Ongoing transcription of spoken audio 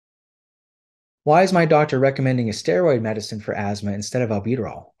Why is my doctor recommending a steroid medicine for asthma instead of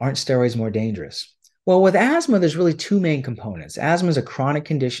albuterol? Aren't steroids more dangerous? Well, with asthma, there's really two main components. Asthma is a chronic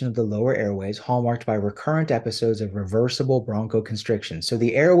condition of the lower airways, hallmarked by recurrent episodes of reversible bronchoconstriction. So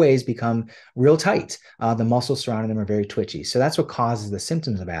the airways become real tight. The muscles surrounding them are very twitchy. So that's what causes the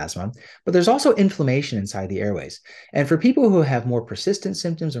symptoms of asthma. But there's also inflammation inside the airways. And for people who have more persistent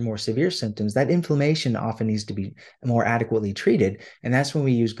symptoms or more severe symptoms, that inflammation often needs to be more adequately treated. And that's when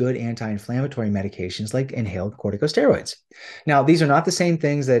we use good anti-inflammatory medications like inhaled corticosteroids. Now, these are not the same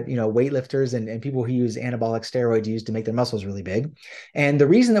things that, weightlifters and people who use anabolic steroids use to make their muscles really big. And the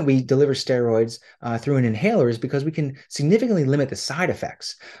reason that we deliver steroids through an inhaler is because we can significantly limit the side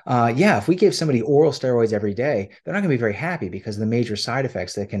effects. Yeah, if we give somebody oral steroids every day, they're not going to be very happy because of the major side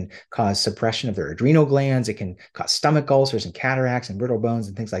effects that can cause suppression of their adrenal glands. It can cause stomach ulcers and cataracts and brittle bones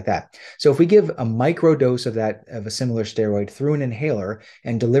and things like that. So if we give a micro dose of a similar steroid through an inhaler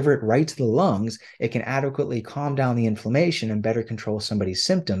and deliver it right to the lungs, it can adequately calm down the inflammation and better control somebody's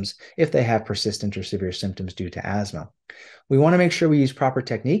symptoms if they have persistent or severe symptoms due to asthma. We want to make sure we use proper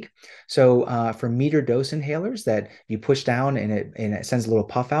technique. So for meter dose inhalers that you push down and it sends a little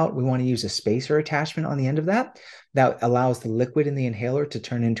puff out, we want to use a spacer attachment on the end of that. That allows the liquid in the inhaler to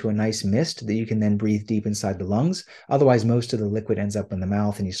turn into a nice mist that you can then breathe deep inside the lungs. Otherwise, most of the liquid ends up in the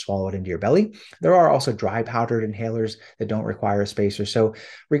mouth and you swallow it into your belly. There are also dry powdered inhalers that don't require a spacer. So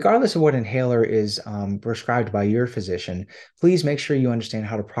regardless of what inhaler is prescribed by your physician, please make sure you understand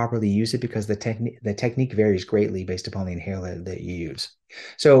how to properly use it because the technique varies greatly based upon the inhaler that you use.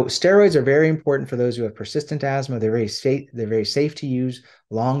 So steroids are very important for those who have persistent asthma. They're very safe. They're very safe to use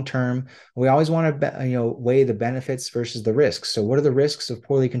long term. We always want to weigh the benefits versus the risks. So what are the risks of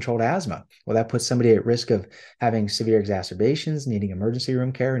poorly controlled asthma? Well, that puts somebody at risk of having severe exacerbations, needing emergency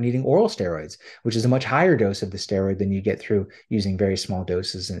room care, and needing oral steroids, which is a much higher dose of the steroid than you get through using very small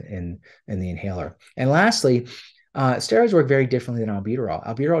doses in the inhaler. And lastly, steroids work very differently than albuterol.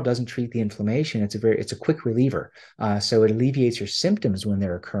 Albuterol doesn't treat the inflammation. It's a quick reliever. So it alleviates your symptoms when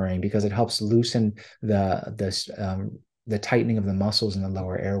they're occurring because it helps loosen the tightening of the muscles in the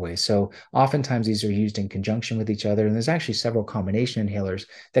lower airway. So oftentimes these are used in conjunction with each other. And there's actually several combination inhalers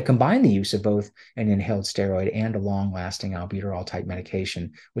that combine the use of both an inhaled steroid and a long-lasting albuterol type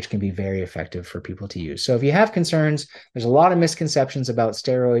medication, which can be very effective for people to use. So if you have concerns, there's a lot of misconceptions about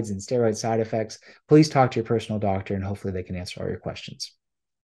steroids and steroid side effects. Please talk to your personal doctor and hopefully they can answer all your questions.